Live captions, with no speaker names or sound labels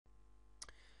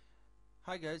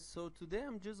Hi guys, so today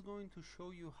I'm just going to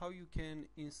show you how you can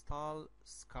install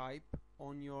Skype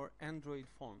on your Android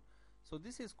phone. So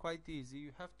this is quite easy.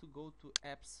 You have to go to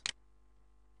apps.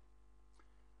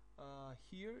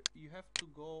 Here you have to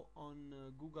go on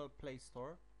Google Play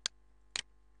Store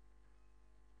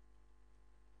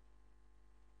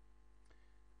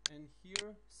and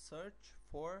here search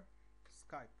for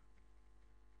Skype.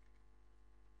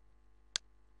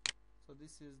 So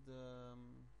this is the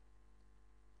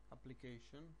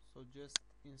application, so just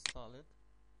install it,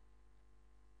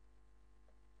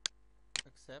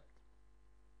 accept,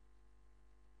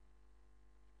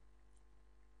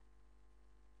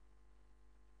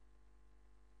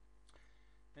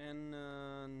 and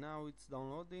now it's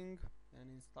downloading and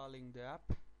installing the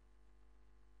app.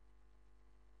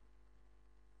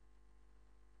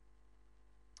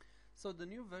 So the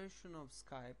new version of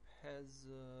Skype has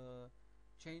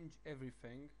changed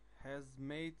everything, has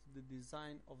made the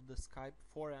design of the Skype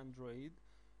for Android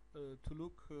to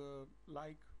look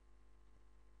like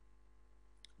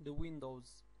the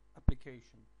Windows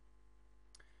application.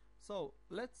 So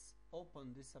let's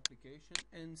open this application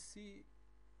and see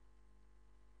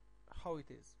how it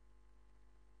is.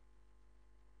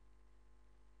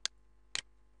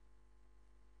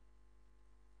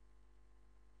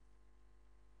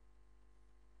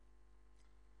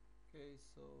 Okay,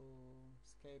 so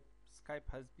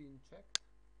Skype has been checked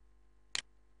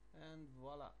and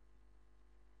voila.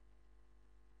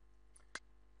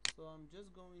 So I'm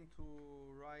just going to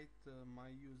write my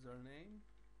username.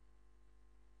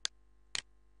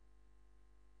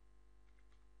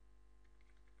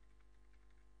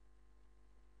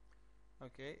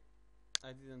 Okay,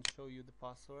 I didn't show you the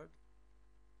password.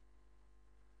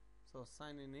 So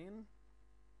signing in.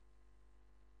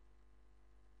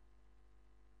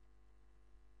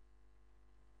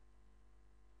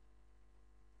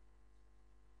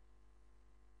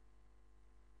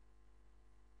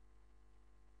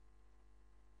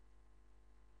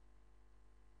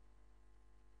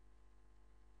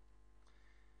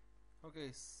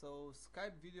 Okay, so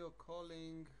Skype video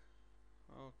calling.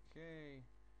 Okay.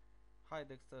 Hi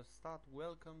Dexter, start.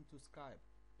 Welcome to Skype.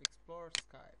 Explore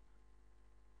Skype.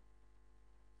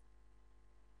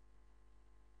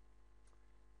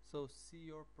 So see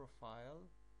your profile,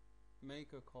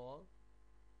 make a call,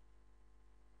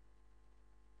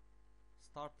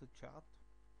 start the chat,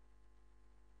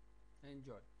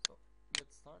 enjoy. So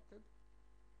get started.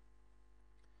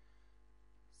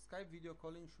 Skype video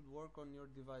calling should work on your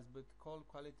device, but call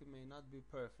quality may not be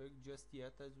perfect just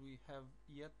yet, as we have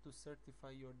yet to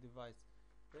certify your device.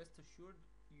 Rest assured,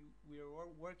 we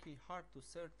are working hard to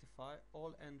certify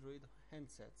all Android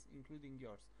handsets, including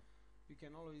yours. You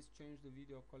can always change the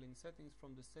video calling settings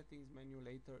from the settings menu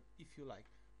later if you like.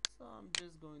 So I'm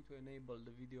just going to enable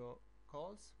the video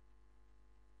calls.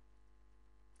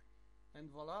 And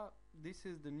voila, this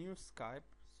is the new Skype.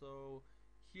 So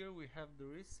here we have the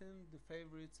recent, the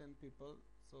favorites, and people.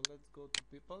 So let's go to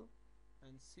people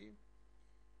and see.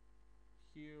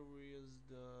 Here is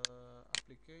the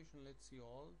application. Let's see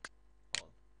all.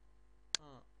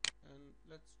 And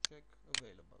let's check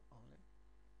available only.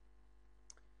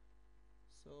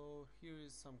 So here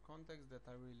is some contacts that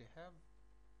I really have,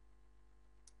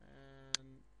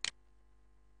 and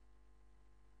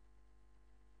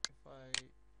if I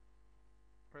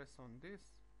press on this,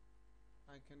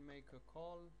 I can make a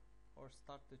call or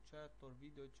start a chat or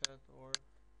video chat or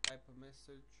type a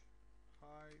message.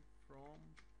 Hi from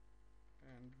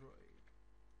Android.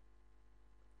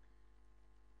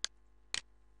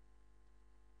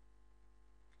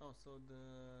 Oh, so the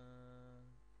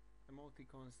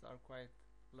emoticons are quite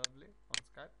lovely on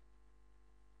Skype.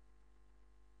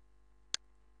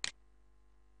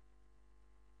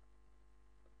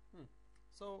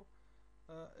 So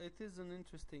it is an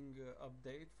interesting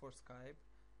update for Skype.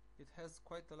 It has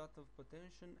quite a lot of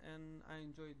potential and I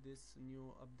enjoyed this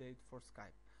new update for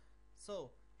Skype.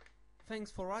 So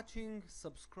thanks for watching,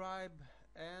 subscribe,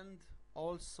 and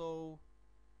also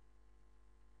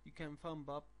you can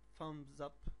thumbs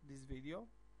up this video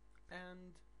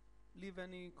and leave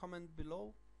any comment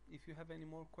below if you have any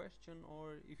more question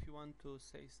or if you want to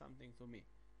say something to me,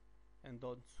 and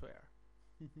don't swear.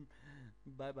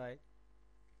 Bye bye.